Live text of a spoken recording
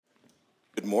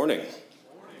Good morning.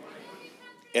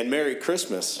 And Merry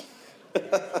Christmas.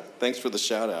 Thanks for the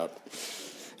shout out.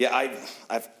 Yeah,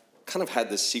 I've kind of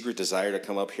had this secret desire to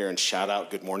come up here and shout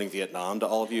out Good Morning Vietnam to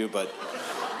all of you, but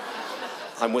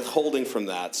I'm withholding from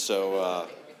that. So,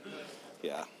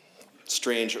 yeah,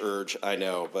 strange urge, I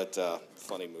know, but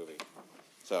funny movie.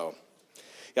 So,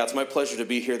 yeah, it's my pleasure to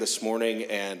be here this morning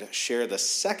and share the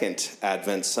second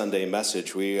Advent Sunday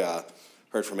message. We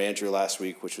heard from Andrew last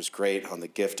week, which was great, on the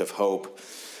gift of hope.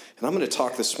 And I'm going to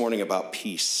talk this morning about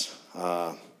peace.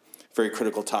 Very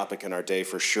critical topic in our day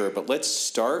for sure. But let's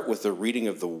start with the reading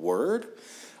of the Word.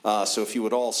 So if you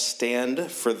would all stand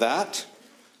for that,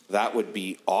 that would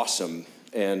be awesome.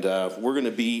 And we're going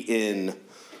to be in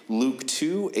Luke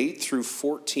 2, 8 through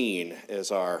 14 as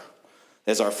our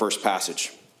first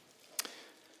passage.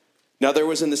 Now there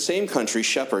was in the same country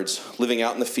shepherds living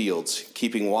out in the fields,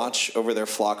 keeping watch over their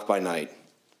flock by night.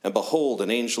 And behold,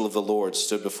 an angel of the Lord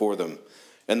stood before them,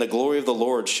 and the glory of the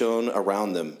Lord shone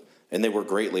around them, and they were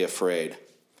greatly afraid.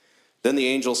 Then the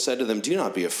angel said to them, "Do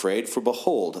not be afraid, for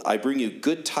behold, I bring you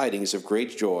good tidings of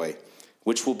great joy,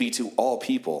 which will be to all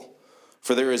people.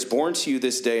 For there is born to you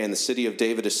this day in the city of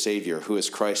David a Savior, who is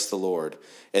Christ the Lord.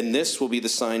 And this will be the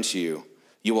sign to you.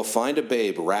 You will find a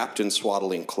babe wrapped in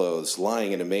swaddling clothes,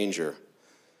 lying in a manger."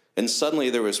 And suddenly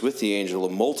there was with the angel a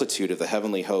multitude of the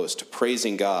heavenly host,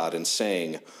 praising God and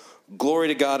saying, "Glory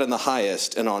to God in the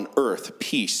highest, and on earth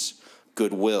peace,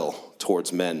 goodwill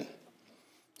towards men."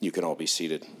 You can all be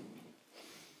seated.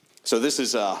 So this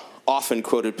is a often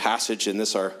quoted passage in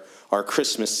this our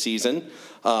Christmas season.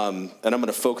 And I'm going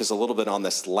to focus a little bit on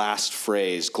this last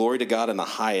phrase, glory to God in the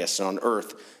highest, and on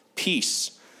earth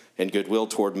peace and goodwill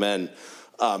toward men.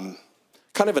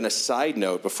 Kind of an aside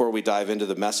note before we dive into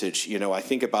the message, I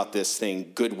think about this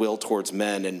thing, goodwill towards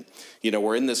men. And,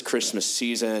 we're in this Christmas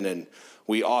season, and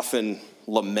we often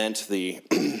lament the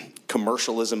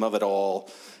commercialism of it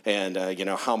all and,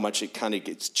 how much it kind of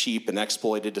gets cheap and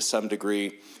exploited to some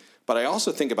degree. But I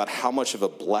also think about how much of a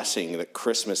blessing that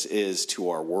Christmas is to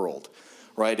our world,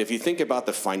 right? If you think about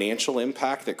the financial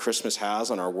impact that Christmas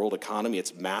has on our world economy,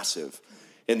 it's massive.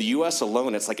 In the U.S.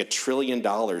 alone, it's like $1 trillion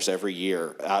every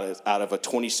year out of a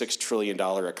 $26 trillion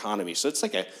economy. So it's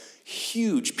like a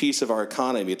huge piece of our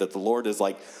economy that the Lord is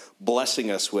like blessing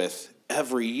us with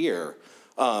every year.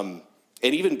 And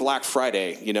even Black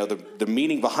Friday, the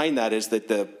meaning behind that is that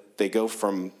they go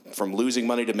from losing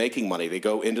money to making money. They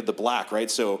go into the black, right?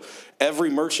 So every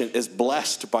merchant is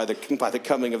blessed by the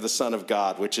coming of the Son of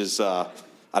God, which is, I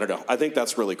don't know. I think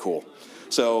that's really cool.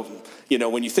 So,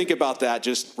 when you think about that,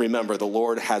 just remember the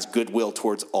Lord has goodwill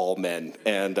towards all men,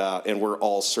 and we're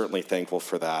all certainly thankful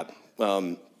for that.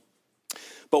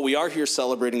 But we are here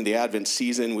celebrating the Advent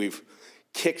season. We've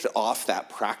kicked off that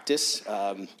practice,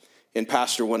 and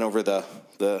Pastor went over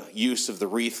the use of the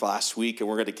wreath last week, and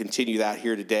we're going to continue that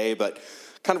here today. But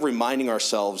kind of reminding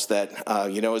ourselves that,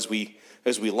 as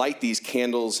we light these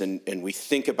candles and we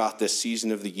think about this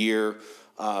season of the year.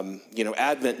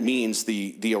 Advent means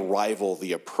the arrival,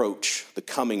 the approach, the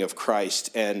coming of Christ.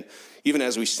 And even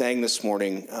as we sang this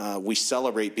morning, we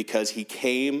celebrate because he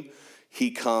came,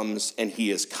 he comes, and he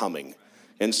is coming.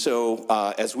 And so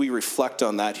as we reflect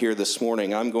on that here this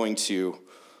morning, I'm going to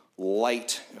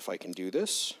light, if I can do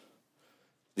this,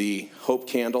 the hope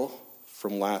candle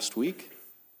from last week,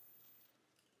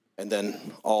 and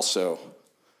then also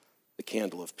the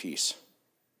candle of peace.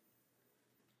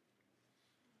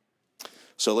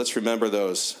 So let's remember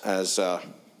those as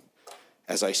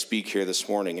I speak here this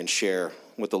morning and share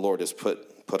what the Lord has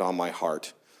put on my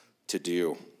heart to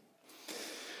do.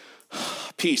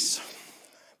 Peace.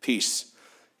 Peace.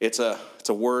 It's a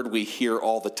word we hear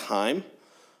all the time.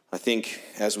 I think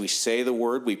as we say the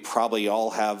word, we probably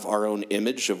all have our own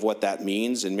image of what that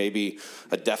means and maybe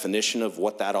a definition of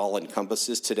what that all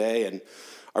encompasses today. And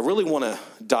I really want to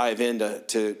dive in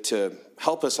to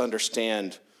help us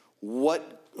understand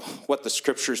what the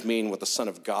scriptures mean, what the Son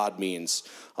of God means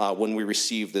when we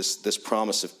receive this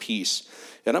promise of peace.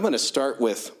 And I'm going to start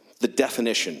with the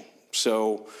definition.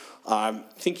 So I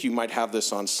think you might have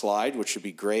this on slide, which would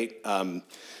be great. And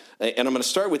I'm going to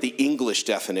start with the English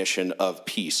definition of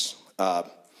peace.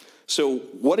 So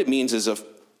what it means is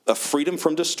a freedom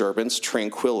from disturbance,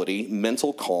 tranquility,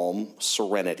 mental calm,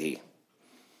 serenity.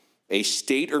 A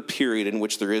state or period in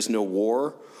which there is no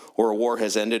war, or a war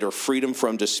has ended, or freedom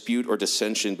from dispute or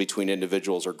dissension between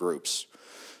individuals or groups.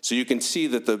 So you can see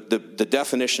that the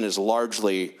definition is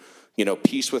largely,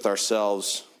 peace with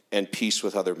ourselves and peace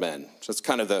with other men. So it's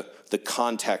kind of the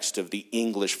context of the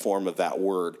English form of that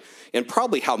word, and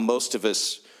probably how most of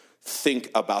us think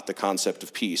about the concept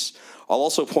of peace. I'll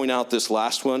also point out this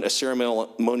last one, a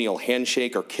ceremonial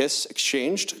handshake or kiss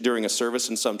exchanged during a service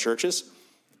in some churches.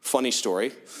 Funny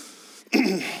story.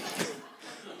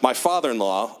 My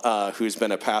father-in-law, who's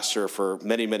been a pastor for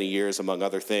many, many years, among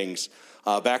other things,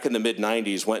 back in the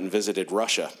mid-'90s went and visited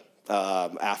Russia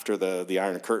after the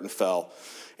Iron Curtain fell.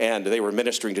 And they were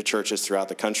ministering to churches throughout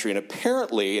the country. And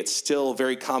apparently, it's still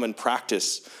very common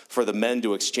practice for the men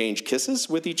to exchange kisses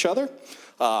with each other,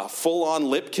 full-on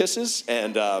lip kisses.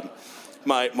 And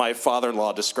my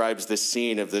father-in-law describes this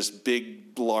scene of this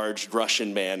big, large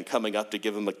Russian man coming up to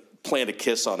give him plant a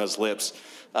kiss on his lips.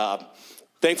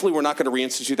 Thankfully, we're not going to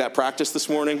reinstitute that practice this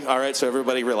morning. All right, so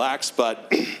everybody relax.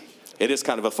 But it is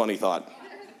kind of a funny thought.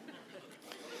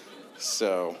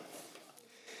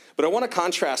 But I want to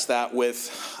contrast that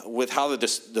with how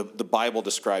the Bible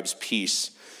describes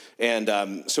peace.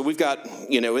 And so we've got,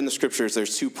 in the scriptures,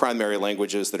 there's two primary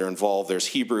languages that are involved. There's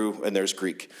Hebrew and there's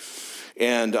Greek.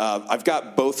 And I've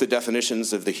got both the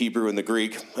definitions of the Hebrew and the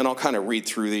Greek, and I'll kind of read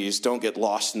through these. Don't get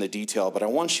lost in the detail, but I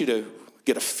want you to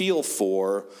get a feel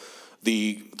for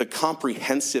the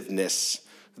comprehensiveness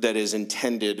that is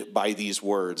intended by these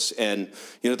words. And,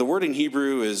 the word in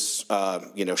Hebrew is,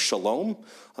 shalom,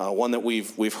 one that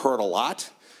we've heard a lot.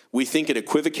 We think it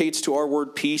equivocates to our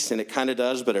word peace, and it kind of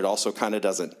does, but it also kind of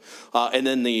doesn't. And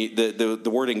then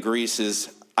the word in Greece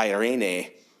is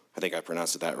eirene. I think I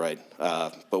pronounced it that right,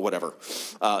 but whatever.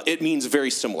 It means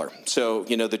very similar. So,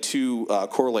 the two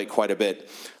correlate quite a bit.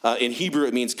 In Hebrew,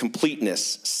 it means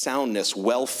completeness, soundness,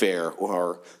 welfare,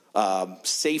 or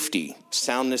safety,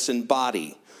 soundness in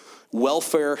body,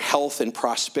 welfare, health, and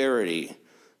prosperity,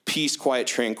 peace, quiet,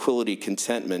 tranquility,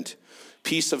 contentment,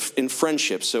 peace in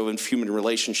friendships, so in human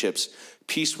relationships,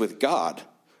 peace with God,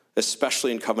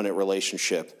 especially in covenant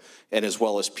relationship, and as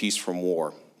well as peace from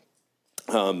war.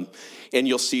 And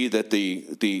you'll see that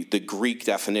the Greek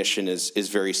definition is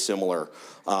very similar,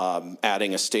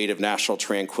 adding a state of national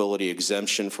tranquility,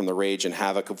 exemption from the rage and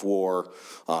havoc of war,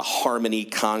 harmony,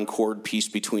 concord, peace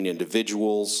between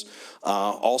individuals.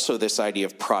 Also this idea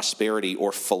of prosperity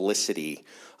or felicity,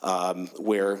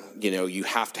 where, you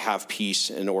have to have peace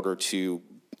in order to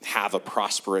have a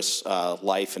prosperous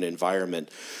life and environment.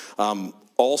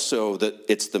 Also, that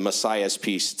it's the Messiah's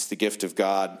peace. It's the gift of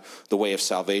God, the way of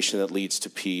salvation that leads to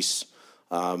peace,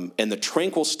 and the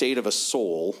tranquil state of a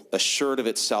soul assured of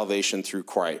its salvation through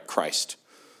Christ.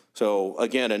 So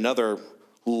again, another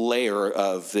layer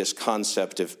of this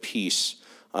concept of peace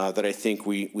that I think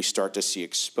we start to see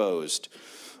exposed.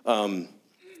 But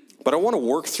I want to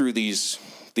work through these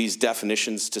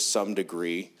definitions to some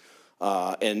degree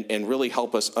and really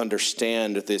help us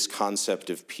understand this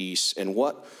concept of peace and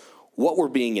what we're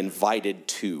being invited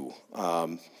to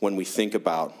when we think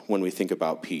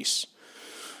about peace.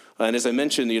 And as I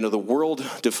mentioned, the world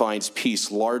defines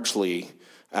peace largely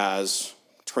as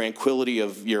tranquility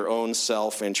of your own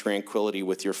self and tranquility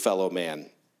with your fellow man.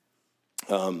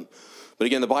 But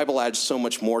again, the Bible adds so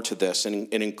much more to this,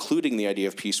 and including the idea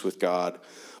of peace with God,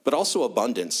 but also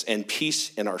abundance and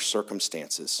peace in our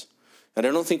circumstances. And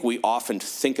I don't think we often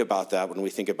think about that when we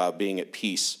think about being at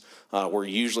peace. We're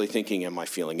usually thinking, am I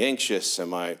feeling anxious?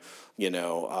 Am I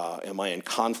in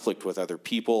conflict with other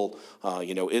people?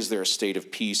 Is there a state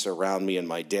of peace around me in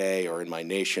my day or in my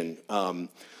nation?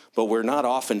 But we're not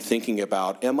often thinking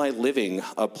about, am I living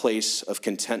a place of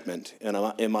contentment? And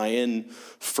am I in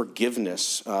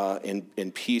forgiveness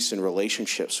and peace in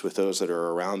relationships with those that are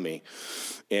around me?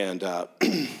 And,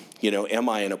 am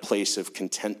I in a place of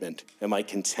contentment? Am I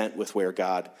content with where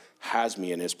God has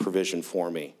me and his provision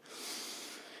for me?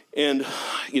 And,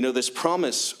 this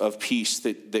promise of peace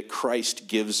that Christ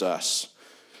gives us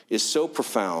is so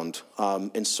profound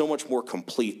and so much more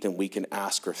complete than we can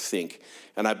ask or think.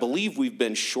 And I believe we've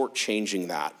been shortchanging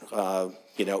that,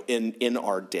 in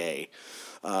our day.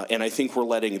 And I think we're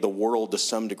letting the world to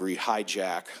some degree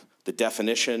hijack the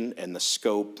definition and the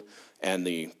scope and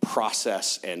the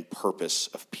process and purpose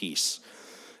of peace.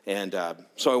 And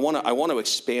so I want to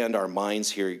expand our minds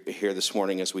here this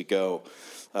morning as we go.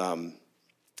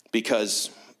 Because,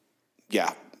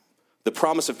 the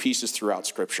promise of peace is throughout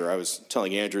Scripture. I was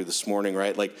telling Andrew this morning,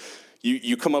 right? Like,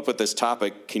 you come up with this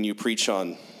topic, can you preach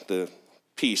on the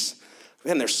peace?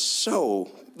 Man, there's so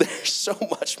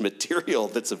much material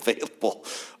that's available.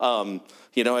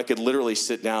 I could literally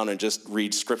sit down and just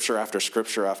read scripture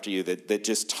after you that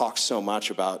just talks so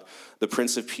much about the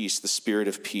Prince of Peace, the Spirit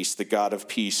of Peace, the God of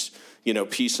peace,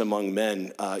 peace among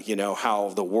men,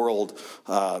 how the world,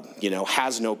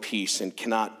 has no peace and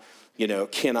cannot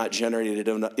generate it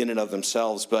in and of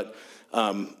themselves. But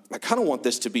I kind of want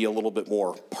this to be a little bit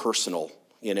more personal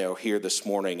here this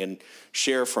morning and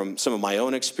share from some of my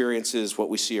own experiences, what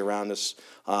we see around us,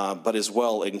 but as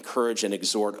well encourage and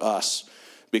exhort us,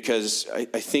 because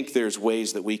I think there's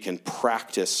ways that we can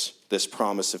practice this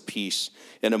promise of peace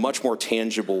in a much more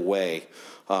tangible way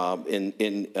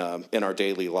in our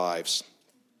daily lives.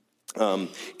 And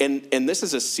this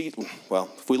is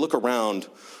if we look around,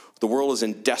 the world is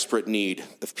in desperate need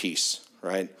of peace,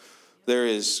 right? There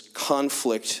is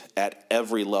conflict at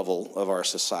every level of our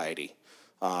society.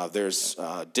 There's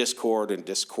discord and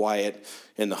disquiet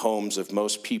in the homes of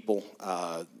most people.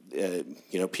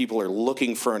 People are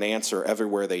looking for an answer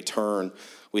everywhere they turn.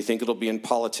 We think it'll be in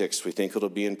politics. We think it'll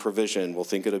be in provision. We'll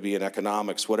think it'll be in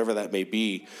economics, whatever that may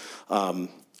be.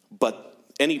 But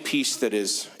any peace that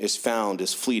is found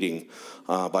is fleeting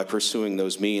by pursuing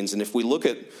those means. And if we look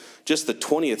at just the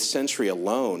 20th century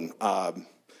alone,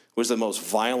 was the most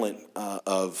violent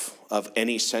of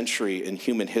any century in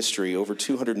human history. Over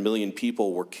 200 million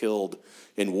people were killed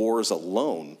in wars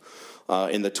alone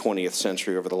in the 20th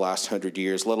century over the last 100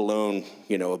 years, let alone,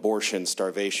 abortion,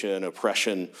 starvation,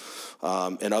 oppression,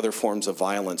 and other forms of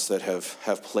violence that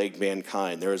have plagued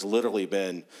mankind. There has literally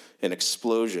been an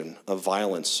explosion of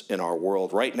violence in our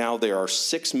world. Right now, there are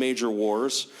 6 major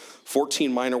wars,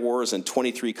 14 minor wars, and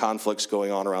 23 conflicts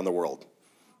going on around the world.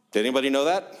 Did anybody know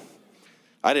that?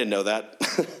 I didn't know that.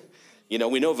 We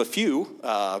know of a few.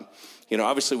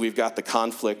 Obviously we've got the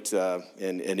conflict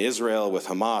in Israel with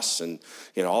Hamas and,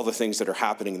 all the things that are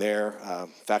happening there. In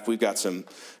fact, we've got some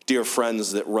dear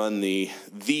friends that run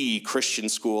the Christian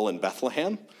school in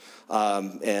Bethlehem.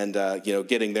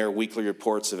 Getting their weekly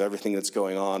reports of everything that's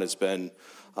going on has been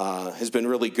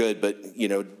really good, but,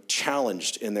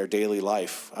 challenged in their daily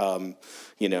life,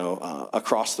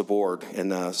 across the board.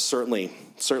 And certainly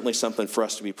something for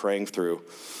us to be praying through.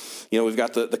 We've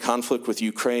got the conflict with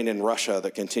Ukraine and Russia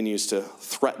that continues to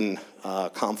threaten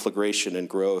conflagration and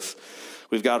growth.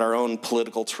 We've got our own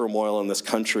political turmoil in this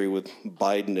country with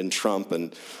Biden and Trump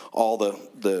and all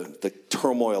the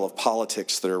turmoil of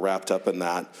politics that are wrapped up in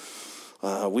that.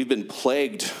 We've been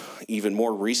plagued even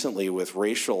more recently with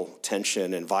racial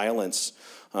tension and violence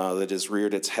that has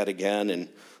reared its head again, and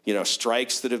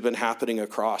strikes that have been happening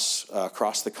across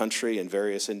the country in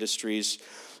various industries.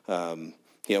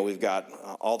 We've got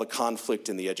all the conflict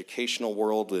in the educational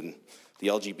world and the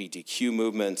LGBTQ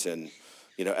movement, and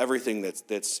everything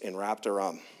that's wrapped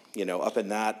around up in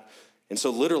that. And so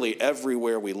literally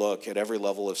everywhere we look, at every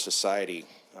level of society,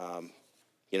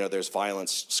 there's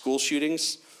violence. School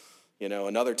shootings,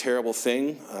 another terrible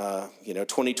thing.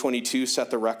 2022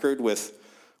 set the record with,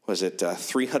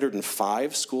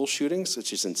 305 school shootings,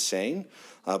 which is insane.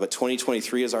 But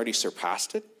 2023 has already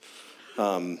surpassed it.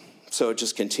 So it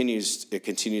just continues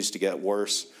to get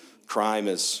worse. Crime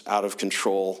is out of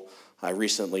control. I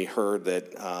recently heard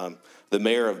that the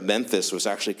mayor of Memphis was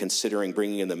actually considering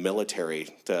bringing in the military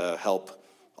to help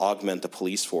augment the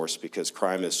police force because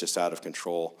crime is just out of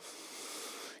control.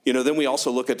 Then we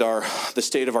also look at the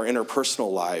state of our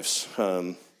interpersonal lives.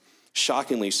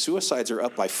 Shockingly, suicides are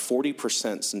up by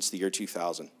 40% since the year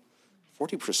 2000.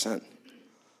 40%.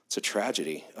 It's a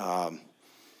tragedy.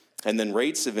 And then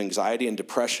rates of anxiety and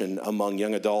depression among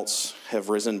young adults have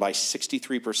risen by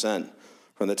 63%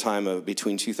 from the time of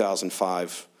between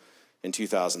 2005 and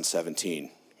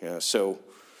 2017. So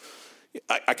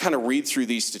I kind of read through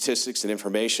these statistics and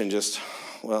information, just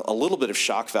a little bit of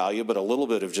shock value, but a little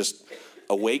bit of just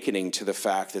awakening to the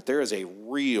fact that there is a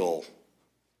real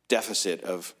deficit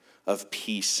of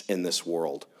peace in this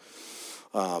world.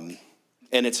 And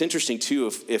it's interesting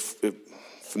too, if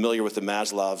familiar with the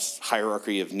Maslow's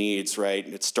hierarchy of needs, right?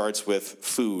 It starts with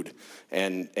food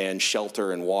and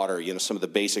shelter and water, some of the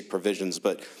basic provisions.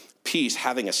 But peace,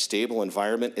 having a stable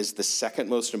environment, is the second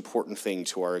most important thing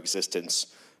to our existence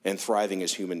and thriving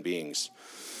as human beings.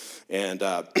 And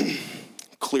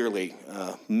clearly,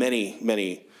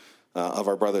 many of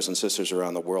our brothers and sisters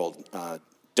around the world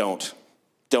don't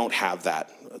have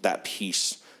that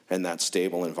peace and that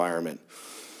stable environment.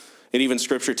 And even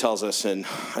Scripture tells us in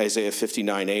Isaiah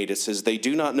 59:8, it says, "They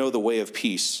do not know the way of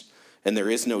peace, and there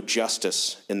is no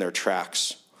justice in their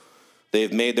tracks. They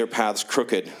have made their paths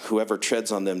crooked. Whoever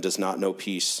treads on them does not know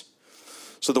peace."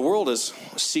 So the world is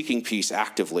seeking peace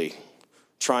actively,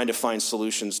 trying to find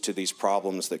solutions to these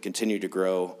problems that continue to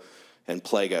grow and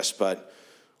plague us. But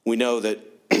we know that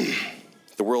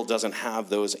the world doesn't have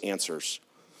those answers.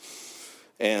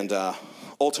 And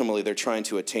ultimately, they're trying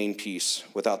to attain peace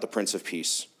without the Prince of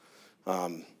Peace.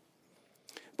 But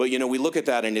we look at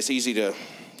that and it's easy to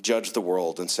judge the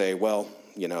world and say, well,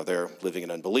 they're living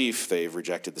in unbelief. They've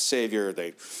rejected the Savior.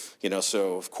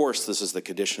 So of course this is the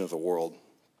condition of the world.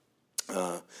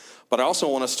 But I also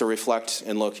want us to reflect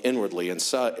and look inwardly and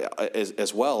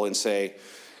as well and say,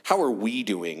 how are we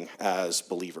doing as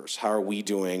believers? How are we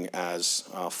doing as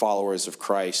followers of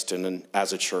Christ and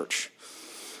as a church?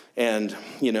 And,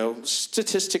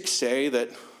 statistics say that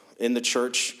in the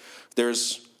church,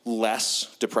 there's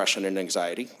less depression and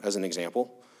anxiety, as an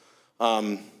example.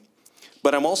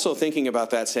 But I'm also thinking about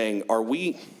that saying, are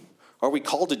we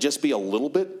called to just be a little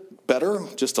bit better,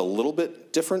 just a little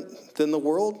bit different than the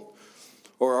world?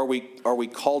 Or are we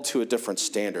called to a different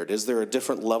standard? Is there a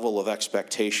different level of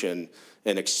expectation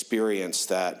and experience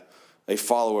that a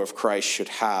follower of Christ should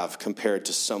have compared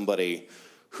to somebody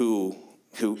who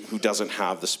doesn't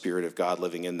have the Spirit of God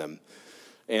living in them?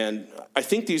 And I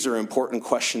think these are important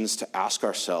questions to ask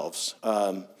ourselves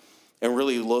and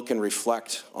really look and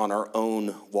reflect on our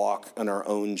own walk and our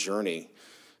own journey.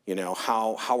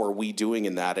 How are we doing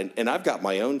in that? And I've got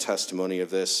my own testimony of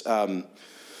this.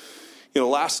 The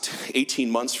last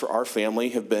 18 months for our family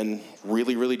have been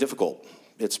really, really difficult.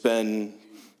 It's been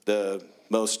the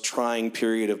most trying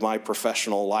period of my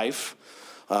professional life.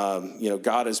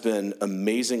 God has been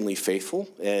amazingly faithful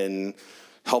in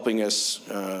helping us,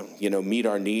 meet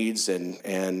our needs, and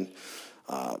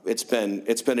it's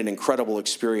been an incredible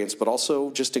experience, but also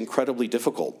just incredibly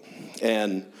difficult.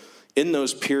 And in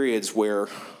those periods where,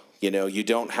 you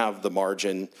don't have the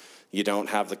margin, you don't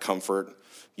have the comfort,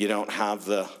 you don't have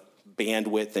the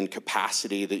bandwidth and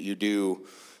capacity that you do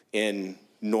in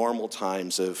normal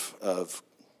times of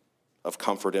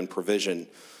comfort and provision,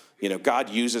 God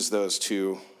uses those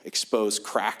to expose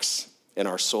cracks in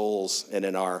our souls and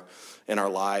in our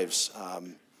lives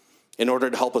in order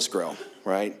to help us grow,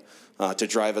 right? To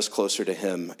drive us closer to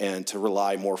Him and to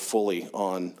rely more fully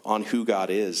on who God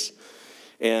is.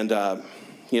 And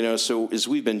so as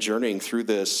we've been journeying through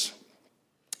this,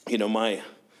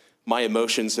 my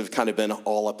emotions have kind of been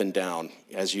all up and down,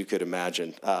 as you could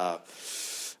imagine.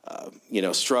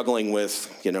 Struggling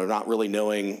with, not really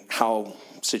knowing how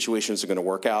situations are going to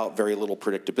work out, very little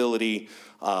predictability,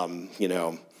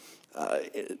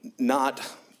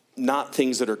 not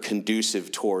things that are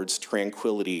conducive towards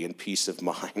tranquility and peace of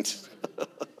mind.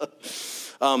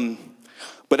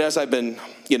 But as I've been,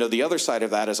 the other side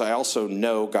of that is I also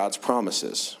know God's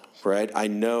promises, right? I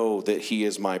know that He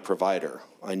is my provider.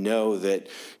 I know that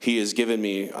He has given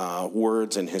me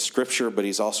words in His scripture, but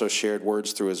He's also shared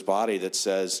words through His body that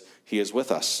says He is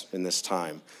with us in this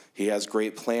time. He has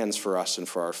great plans for us and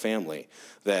for our family,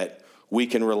 that we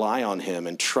can rely on Him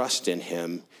and trust in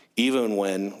Him even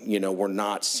when, we're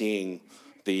not seeing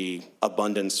the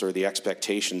abundance or the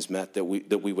expectations met that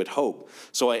we would hope.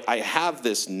 So I have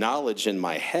this knowledge in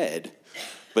my head,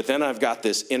 but then I've got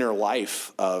this inner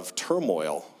life of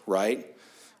turmoil, right?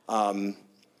 And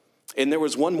there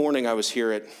was one morning I was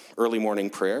here at early morning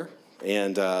prayer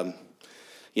and, kind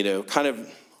of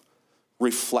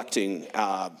reflecting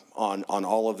on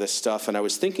all of this stuff. And I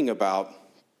was thinking about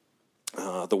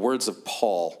the words of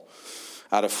Paul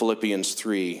out of Philippians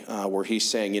 3, where he's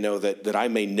saying, that I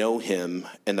may know Him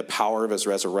and the power of His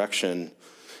resurrection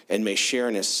and may share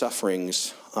in His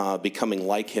sufferings, becoming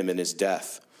like Him in His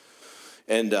death.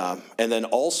 And then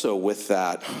also with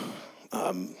that,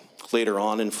 later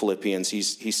on in Philippians,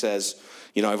 he says,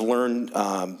 I've learned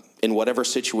in whatever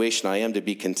situation I am to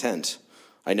be content.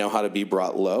 I know how to be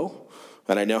brought low,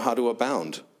 and I know how to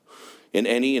abound. In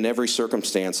any and every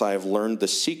circumstance, I have learned the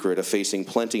secret of facing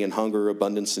plenty and hunger,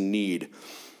 abundance and need,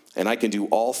 and I can do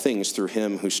all things through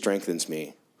Him who strengthens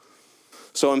me.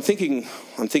 So I'm thinking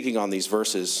on these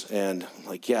verses, and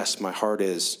yes, my heart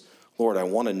is, Lord, I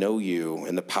want to know You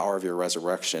in the power of Your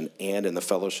resurrection and in the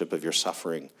fellowship of Your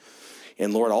suffering.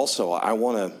 And Lord, also, I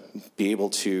want to be able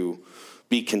to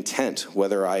be content,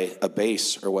 whether I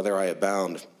abase or whether I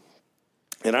abound.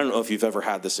 And I don't know if you've ever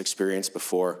had this experience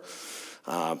before,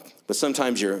 but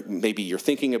sometimes you're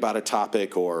thinking about a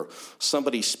topic or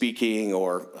somebody speaking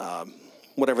or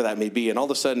whatever that may be, and all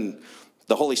of a sudden,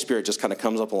 the Holy Spirit just kind of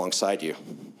comes up alongside you,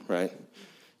 right,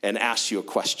 and asks you a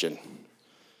question.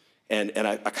 And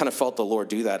I kind of felt the Lord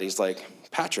do that. He's like,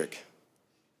 Patrick,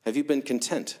 have you been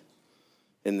content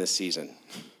in this season?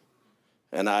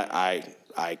 And I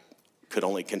could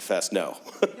only confess no.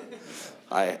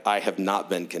 I have not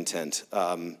been content.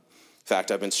 In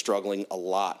fact, I've been struggling a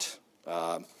lot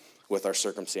with our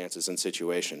circumstances and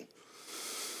situation.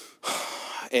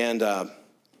 And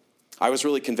I was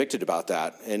really convicted about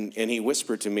that. And he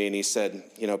whispered to me and he said,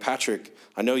 Patrick,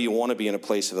 I know you want to be in a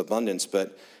place of abundance,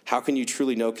 but how can you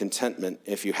truly know contentment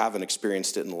if you haven't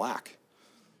experienced it in lack?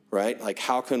 Right?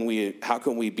 How can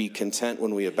we be content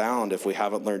when we abound if we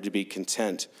haven't learned to be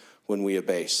content when we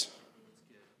abase?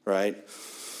 Right?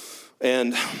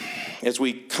 And as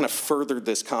we kind of furthered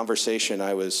this conversation,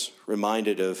 I was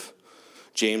reminded of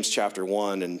James chapter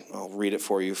 1, and I'll read it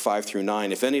for you, 5 through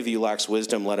 9. If any of you lacks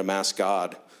wisdom, let him ask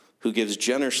God, who gives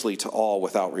generously to all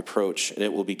without reproach, and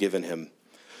it will be given him.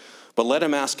 But let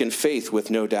him ask in faith with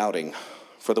no doubting.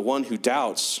 For the one who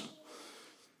doubts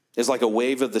is like a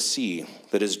wave of the sea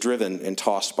that is driven and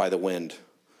tossed by the wind.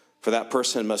 For that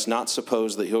person must not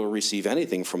suppose that he will receive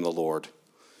anything from the Lord.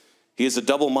 He is a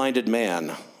double-minded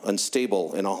man,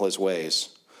 unstable in all his ways.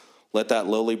 Let that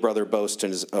lowly brother boast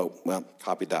in his... Oh, well,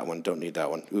 copied that one. Don't need that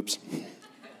one. Oops.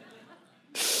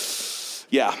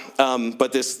 Yeah,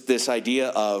 but this idea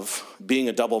of being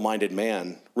a double-minded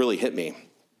man really hit me.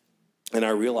 And I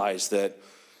realized that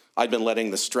I'd been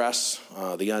letting the stress,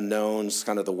 the unknowns,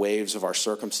 kind of the waves of our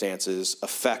circumstances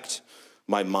affect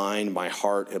my mind, my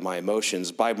heart, and my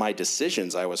emotions by my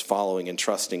decisions I was following and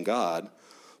trusting God.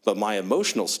 But my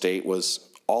emotional state was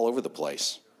all over the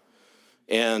place.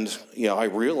 And, I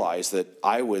realized that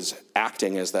I was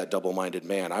acting as that double-minded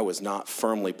man. I was not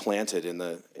firmly planted in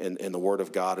the Word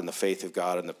of God, in the faith of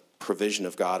God, in the provision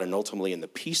of God, and ultimately in the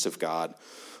peace of God,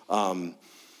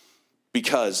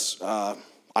 because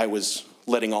I was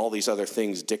letting all these other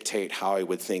things dictate how I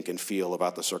would think and feel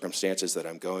about the circumstances that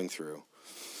I'm going through.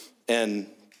 And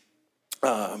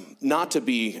not to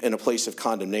be in a place of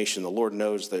condemnation, the Lord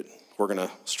knows that we're going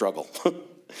to struggle.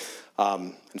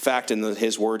 In fact, in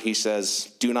his word, he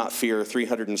says, do not fear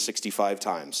 365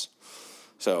 times.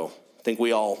 So I think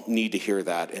we all need to hear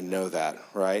that and know that,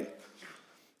 right?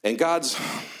 And God's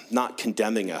not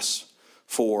condemning us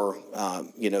for,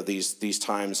 these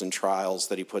times and trials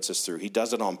that he puts us through. He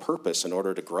does it on purpose in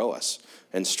order to grow us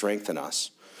and strengthen us.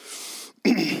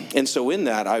 And so in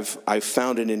that, I've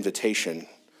found an invitation,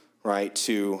 right,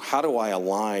 to how do I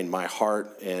align my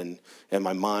heart and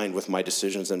my mind with my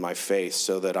decisions and my faith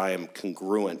so that I am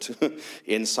congruent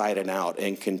inside and out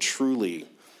and can truly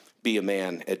be a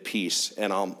man at peace.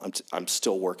 And I'm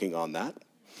still working on that,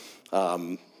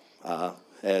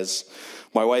 as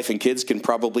my wife and kids can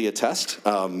probably attest,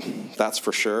 that's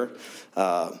for sure.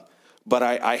 But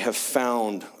I have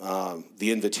found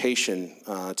the invitation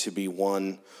to be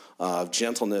one of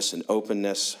gentleness and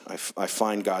openness. I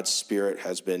find God's Spirit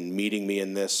has been meeting me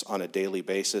in this on a daily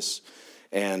basis,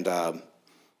 and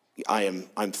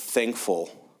I'm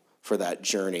thankful for that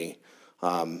journey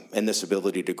and this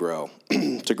ability to grow,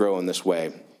 to grow in this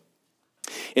way.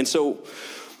 And so,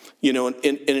 in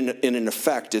an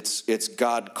effect, it's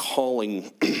God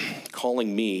calling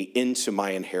me into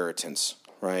my inheritance,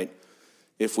 right?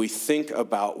 If we think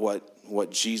about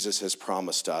what Jesus has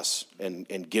promised us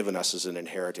and given us as an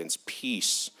inheritance,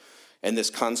 peace, and this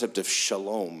concept of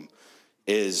shalom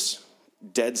is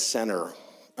dead center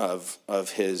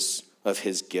of his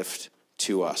gift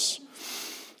to us.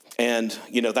 And,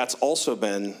 that's also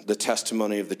been the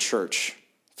testimony of the church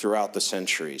throughout the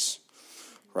centuries,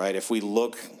 right? If we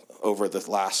look over the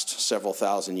last several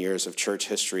thousand years of church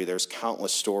history, there's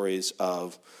countless stories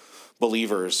of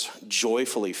believers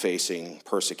joyfully facing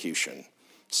persecution,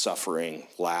 suffering,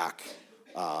 lack,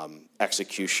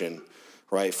 execution,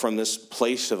 right? From this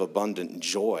place of abundant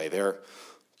joy, they're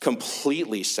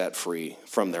completely set free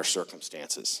from their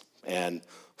circumstances and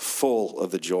full of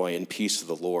the joy and peace of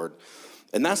the Lord.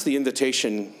 And that's the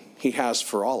invitation he has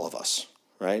for all of us,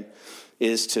 right?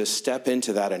 Is to step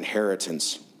into that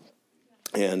inheritance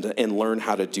and learn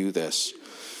how to do this.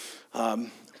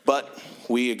 But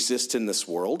we exist in this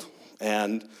world,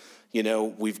 and,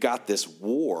 we've got this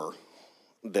war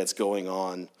that's going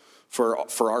on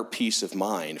for our peace of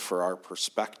mind, for our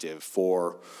perspective,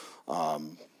 for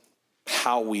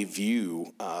how we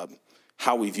view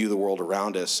the world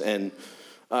around us. And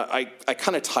I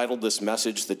kind of titled this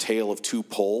message "The Tale of Two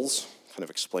Poles." Kind of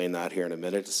explain that here in a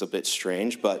minute. It's a bit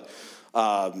strange, but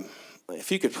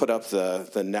if you could put up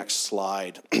the next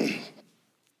slide.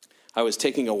 I was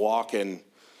taking a walk in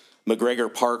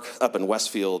McGregor Park up in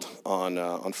Westfield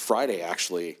on Friday,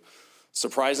 actually.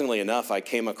 Surprisingly enough, I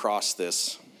came across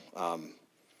this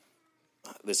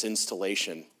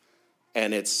installation,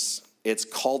 and it's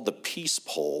called the Peace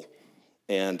Pole.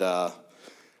 And I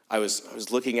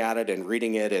was looking at it and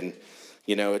reading it, and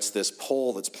it's this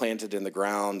pole that's planted in the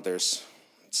ground. It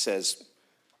says,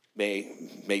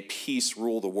 "May peace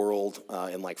rule the world,"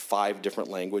 in like 5 different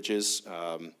languages.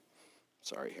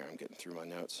 Sorry, here I'm getting through my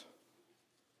notes.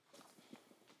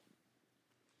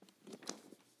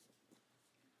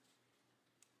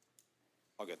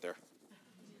 I'll get there.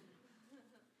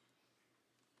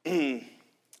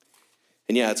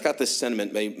 And yeah, it's got this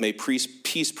sentiment, may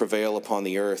peace prevail upon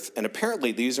the earth. And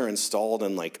apparently these are installed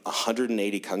in like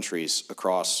 180 countries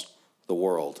across the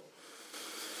world.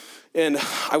 And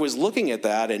I was looking at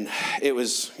that, and it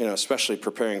was, especially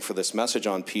preparing for this message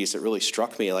on peace, it really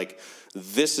struck me like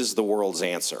this is the world's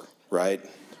answer, right?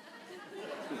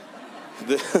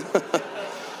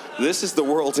 This is the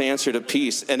world's answer to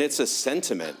peace, and it's a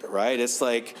sentiment, right? It's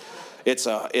like it's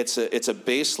a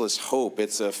baseless hope.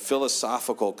 It's a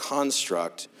philosophical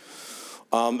construct,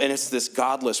 and it's this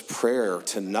godless prayer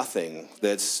to nothing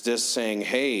that's just saying,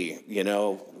 "Hey,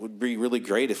 it would be really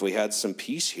great if we had some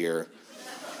peace here."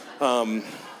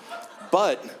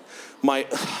 But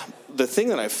the thing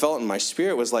that I felt in my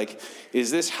spirit was like,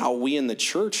 is this how we in the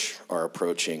church are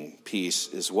approaching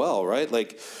peace as well, right?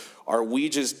 Like, are we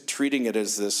just treating it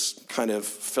as this kind of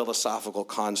philosophical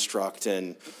construct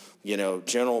and,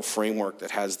 general framework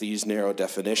that has these narrow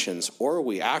definitions, or are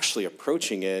we actually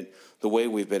approaching it the way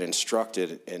we've been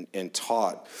instructed and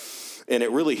taught? And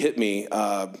it really hit me,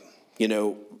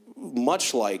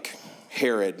 much like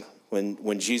Herod,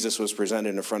 when Jesus was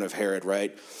presented in front of Herod,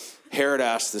 right? Herod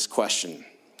asked this question.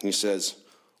 He says,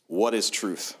 "What is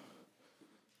truth?"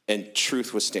 And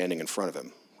truth was standing in front of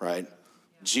him, right?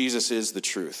 Jesus is the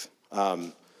truth.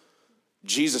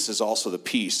 Jesus is also the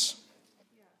peace.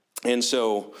 And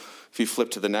so if you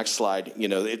flip to the next slide,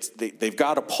 they've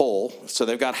got a pole, so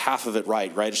they've got half of it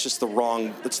right? It's just the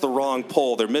wrong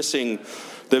pole. They're missing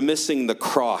the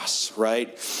cross,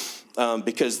 right?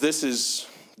 Because this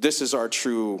is our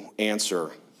true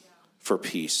answer for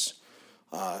peace.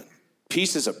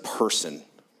 Peace is a person.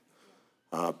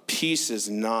 Peace is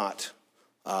not,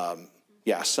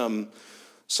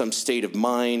 some state of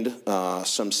mind,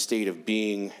 some state of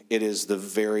being. It is the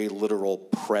very literal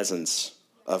presence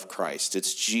of Christ.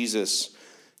 It's Jesus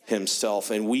himself,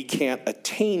 and we can't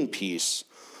attain peace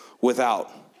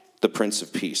without the Prince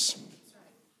of Peace.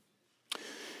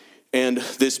 And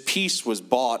this peace was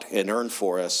bought and earned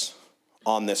for us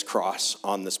on this cross,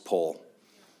 on this pole.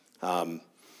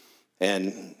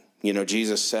 And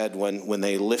Jesus said, when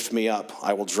they lift me up,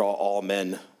 I will draw all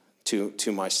men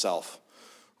to myself,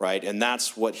 right? And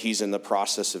that's what he's in the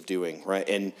process of doing, right?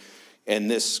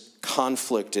 And this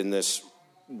conflict and this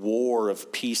war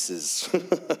of pieces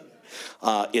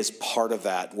is part of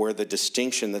that, where the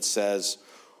distinction that says,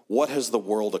 what has the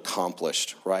world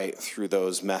accomplished, right, through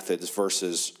those methods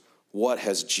versus what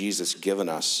has Jesus given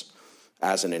us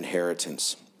as an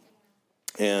inheritance?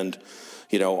 And,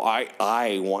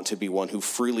 I want to be one who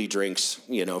freely drinks,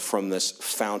 from this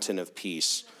fountain of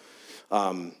peace.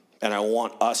 And I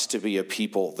want us to be a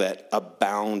people that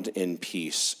abound in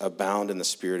peace, abound in the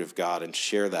Spirit of God, and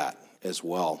share that as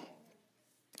well.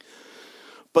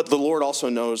 But the Lord also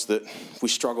knows that we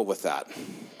struggle with that.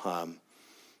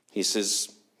 He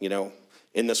says,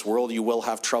 in this world you will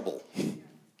have trouble.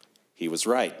 He was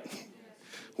right.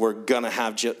 We're going to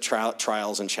have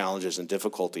trials and challenges and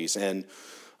difficulties. And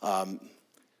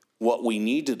what we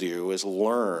need to do is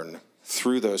learn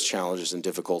through those challenges and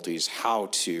difficulties how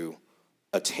to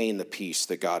attain the peace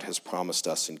that God has promised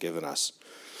us and given us.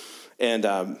 And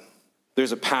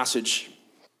there's a passage,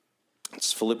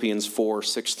 it's Philippians 4,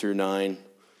 6 through 9.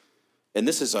 And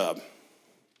this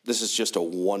is just a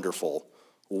wonderful,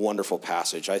 wonderful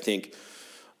passage. I think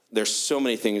there's so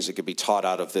many things that could be taught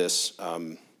out of this.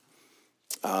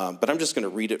 But I'm just going to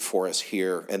read it for us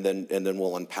here, and then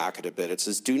we'll unpack it a bit. It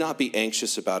says, "Do not be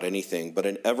anxious about anything, but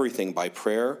in everything by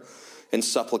prayer and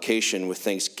supplication with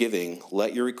thanksgiving,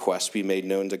 let your requests be made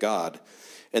known to God.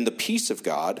 And the peace of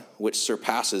God, which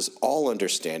surpasses all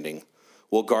understanding,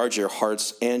 will guard your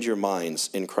hearts and your minds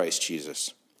in Christ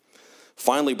Jesus.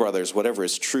 Finally, brothers, whatever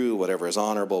is true, whatever is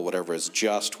honorable, whatever is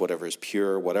just, whatever is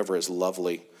pure, whatever is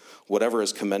lovely, whatever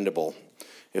is commendable,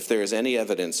 if there is any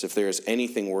evidence, if there is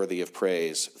anything worthy of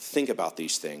praise, think about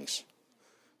these things.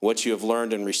 What you have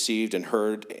learned and received and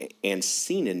heard and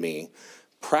seen in me,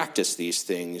 practice these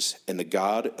things, and the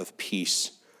God of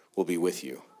peace will be with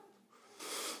you."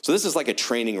 So this is like a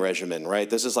training regimen, right?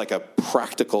 This is like a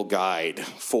practical guide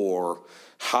for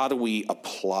how do we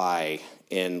apply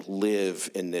and live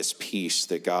in this peace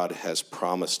that God has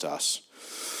promised us.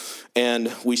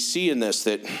 And we see in this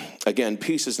that, again,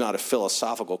 peace is not a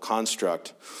philosophical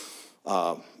construct.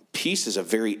 Peace is a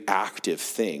very active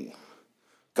thing.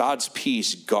 God's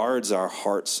peace guards our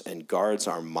hearts and guards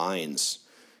our minds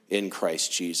in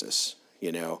Christ Jesus.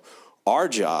 Our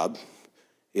job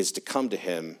is to come to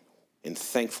him in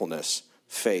thankfulness,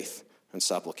 faith, and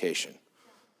supplication,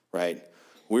 right?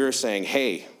 We're saying,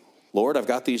 hey, Lord, I've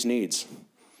got these needs.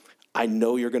 I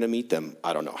know you're going to meet them.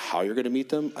 I don't know how you're going to meet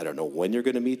them. I don't know when you're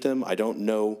going to meet them. I don't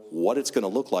know what it's going to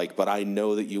look like, but I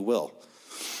know that you will.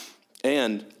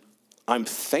 And I'm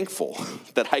thankful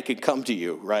that I could come to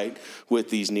you, right, with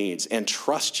these needs and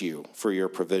trust you for your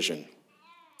provision.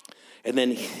 And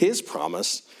then his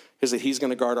promise is that he's going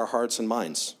to guard our hearts and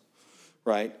minds,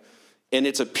 right? And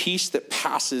it's a peace that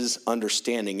passes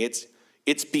understanding.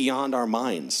 It's beyond our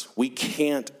minds. We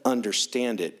can't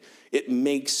understand it. It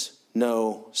makes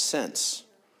no sense,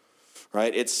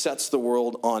 right? It sets the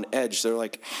world on edge. They're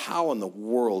like, how in the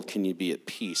world can you be at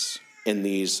peace in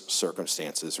these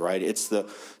circumstances, right? It's the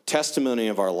testimony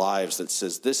of our lives that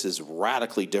says this is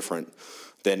radically different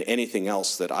than anything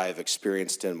else that I have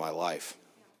experienced in my life.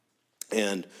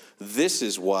 And this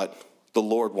is what the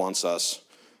Lord wants us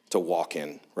to walk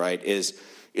in, right? Is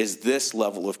this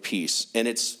level of peace. And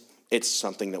it's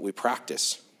something that we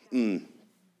practice. And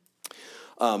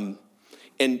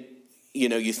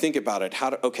you think about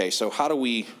it, so how do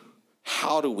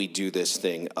we do this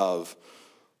thing of,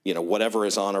 whatever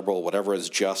is honorable, whatever is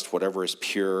just, whatever is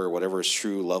pure, whatever is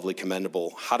true, lovely,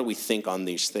 commendable? How do we think on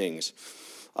these things?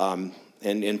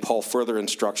 And Paul further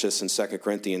instructs us in 2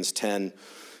 Corinthians 10,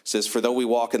 says, "For though we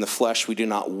walk in the flesh, we do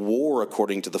not war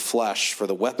according to the flesh. For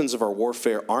the weapons of our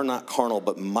warfare are not carnal,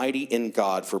 but mighty in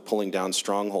God for pulling down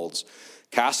strongholds,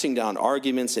 casting down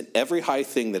arguments and every high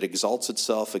thing that exalts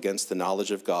itself against the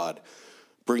knowledge of God,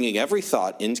 bringing every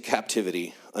thought into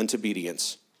captivity unto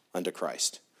obedience unto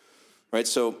Christ." Right?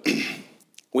 So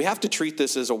we have to treat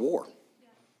this as a war,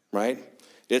 right?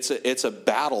 It's a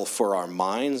battle for our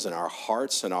minds and our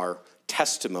hearts and our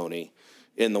testimony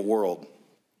in the world.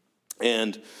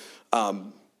 And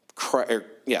Paul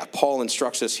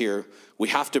instructs us here, we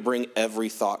have to bring every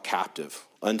thought captive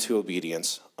unto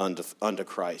obedience unto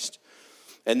Christ.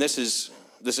 And this is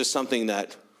something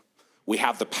that we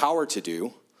have the power to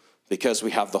do because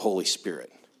we have the Holy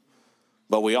Spirit.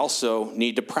 But we also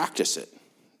need to practice it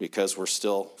because we're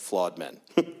still flawed men,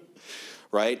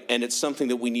 right? And it's something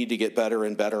that we need to get better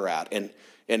and better at.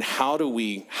 And how do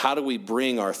we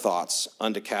bring our thoughts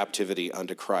unto captivity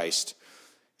unto Christ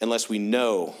unless we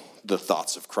know the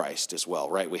thoughts of Christ as well,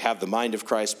 right? We have the mind of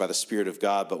Christ by the Spirit of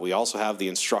God, but we also have the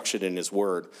instruction in his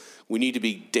word. We need to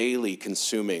be daily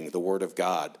consuming the word of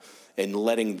God and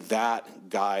letting that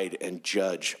guide and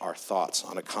judge our thoughts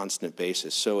on a constant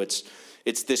basis. So it's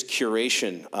this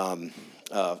curation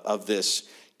of this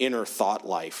inner thought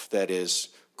life that is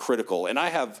critical. And I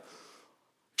have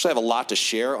a lot to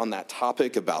share on that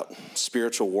topic about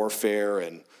spiritual warfare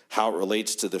and how it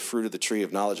relates to the fruit of the tree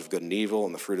of knowledge of good and evil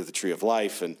and the fruit of the tree of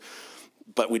life.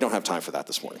 But we don't have time for that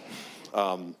this morning.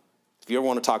 If you ever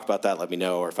want to talk about that, let me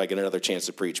know. Or if I get another chance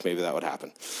to preach, maybe that would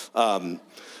happen.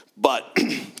 But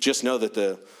just know that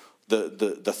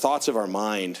the thoughts of our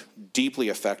mind deeply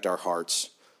affect our hearts.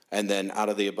 And then out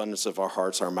of the abundance of our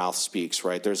hearts, our mouth speaks,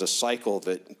 right? There's a cycle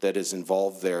that is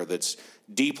involved there that's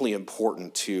deeply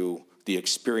important to the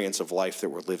experience of life that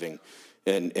we're living.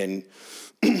 And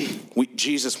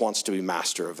Jesus wants to be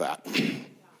master of that.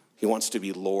 He wants to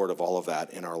be Lord of all of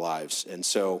that in our lives. And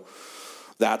so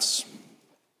that's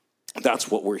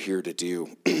what we're here to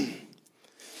do.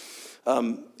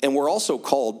 And we're also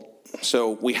called,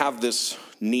 so we have this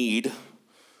need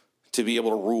to be able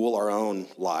to rule our own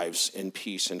lives in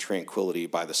peace and tranquility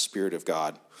by the Spirit of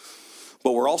God.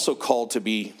 But we're also called to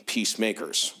be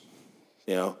peacemakers.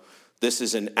 This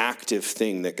is an active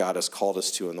thing that God has called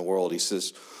us to in the world. He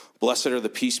says, "Blessed are the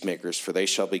peacemakers, for they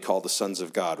shall be called the sons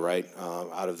of God," right?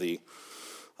 Out of the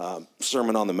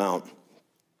Sermon on the Mount.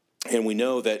 And we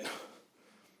know that,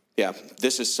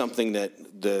 this is something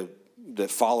that the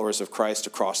followers of Christ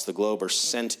across the globe are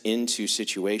sent into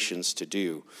situations to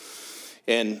do.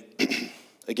 And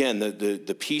again,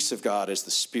 the peace of God is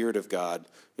the Spirit of God.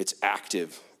 It's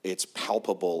active, it's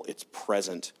palpable, it's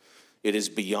present. It is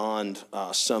beyond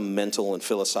some mental and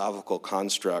philosophical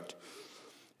construct.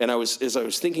 And as I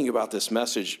was thinking about this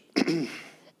message,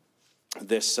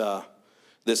 this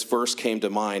verse came to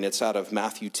mind. It's out of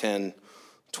Matthew 10,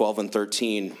 12 and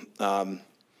 13. And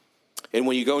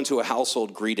when you go into a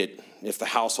household, greet it. If the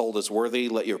household is worthy,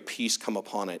 let your peace come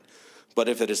upon it. But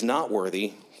if it is not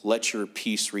worthy, let your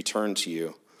peace return to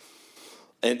you.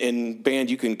 And band,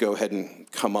 you can go ahead and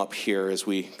come up here as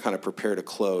we kind of prepare to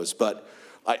close. But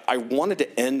I wanted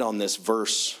to end on this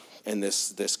verse and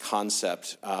this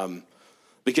concept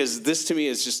because this to me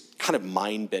is just kind of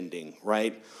mind-bending,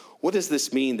 right? What does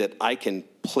this mean that I can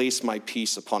place my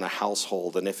peace upon a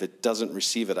household, and if it doesn't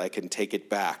receive it, I can take it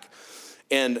back?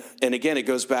 And again, it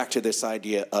goes back to this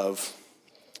idea of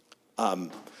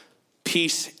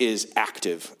peace is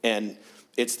active, and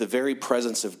it's the very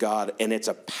presence of God, and it's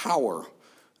a power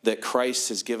that Christ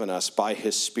has given us by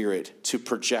his Spirit to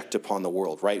project upon the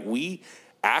world, right? We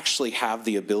actually have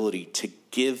the ability to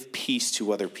give peace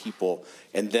to other people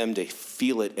and them to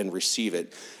feel it and receive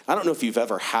it. I don't know if you've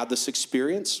ever had this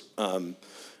experience.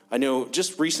 I know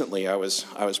just recently I was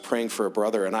praying for a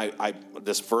brother, and I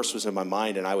this verse was in my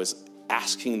mind, and I was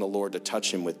asking the Lord to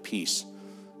touch him with peace.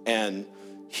 And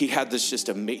he had this just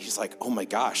amazing, he's like, oh my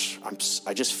gosh,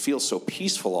 I just feel so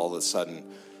peaceful all of a sudden.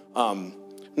 I'm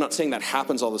not saying that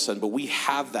happens all of a sudden, but we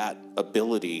have that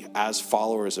ability as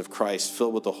followers of Christ,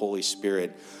 filled with the Holy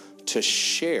Spirit, to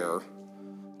share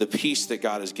the peace that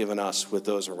God has given us with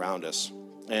those around us.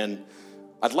 And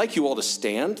I'd like you all to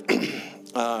stand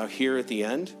here at the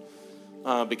end,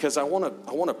 because I want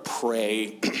to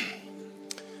pray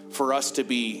for us to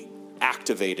be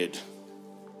activated,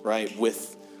 right,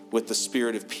 with the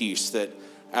spirit of peace, that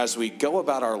as we go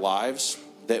about our lives,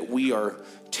 that we are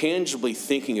tangibly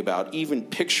thinking about, even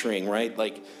picturing, right,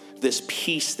 like this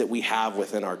peace that we have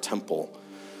within our temple.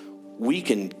 We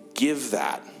can give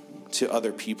that to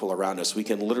other people around us. We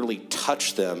can literally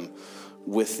touch them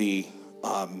with the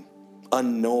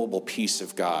unknowable peace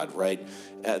of God, right,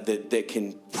 that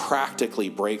can practically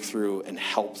break through and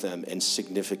help them in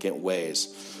significant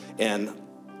ways. And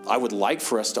I would like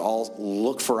for us to all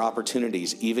look for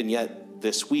opportunities, even yet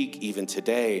this week, even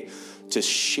today, to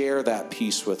share that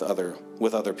peace with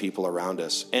other people around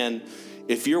us. And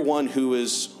if you're one who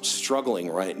is struggling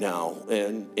right now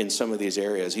in some of these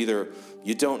areas, either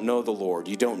you don't know the Lord,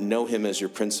 you don't know him as your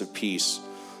Prince of Peace,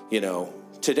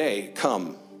 today,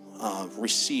 come,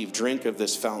 receive, drink of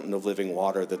this fountain of living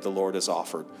water that the Lord has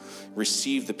offered.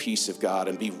 Receive the peace of God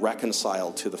and be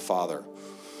reconciled to the Father.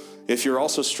 If you're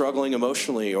also struggling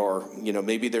emotionally, or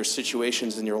maybe there's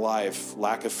situations in your life,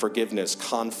 lack of forgiveness,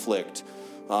 conflict,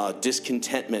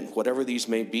 discontentment, whatever these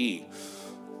may be,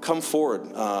 come forward.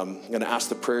 I'm going to ask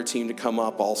the prayer team to come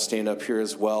up. I'll stand up here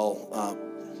as well.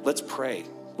 Let's pray.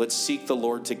 Let's seek the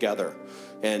Lord together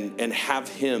and have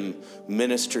him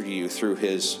minister to you through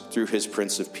his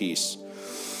Prince of Peace.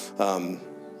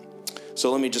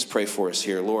 So let me just pray for us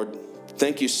here. Lord,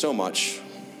 thank you so much,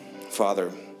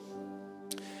 Father,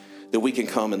 that we can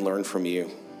come and learn from you.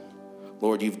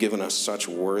 Lord, you've given us such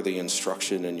worthy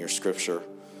instruction in your scripture.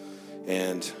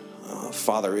 And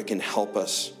Father, it can help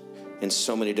us in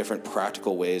so many different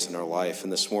practical ways in our life.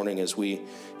 And this morning, as we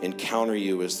encounter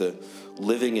you as the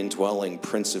living and dwelling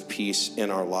Prince of Peace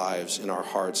in our lives, in our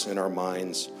hearts, in our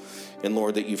minds, and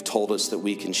Lord, that you've told us that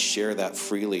we can share that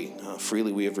freely.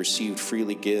 Freely we have received,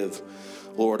 freely give.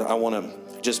 Lord, I want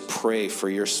to just pray for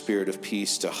your spirit of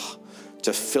peace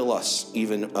to fill us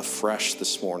even afresh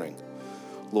this morning.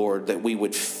 Lord, that we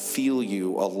would feel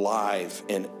you alive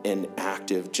and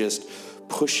active, just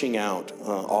pushing out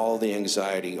all the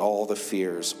anxiety, all the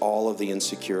fears, all of the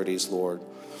insecurities, Lord.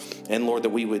 And Lord, that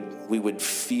we would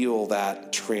feel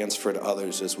that transfer to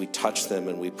others as we touch them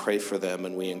and we pray for them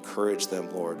and we encourage them,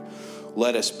 Lord.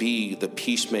 Let us be the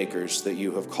peacemakers that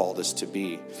you have called us to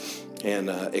be, and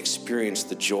experience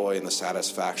the joy and the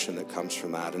satisfaction that comes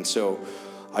from that. And so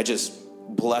I just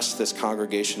bless this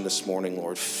congregation this morning,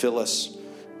 Lord. Fill us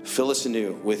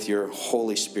anew with your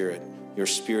Holy Spirit, your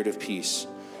spirit of peace,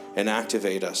 and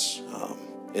activate us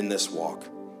in this walk.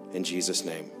 In Jesus'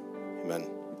 name, amen.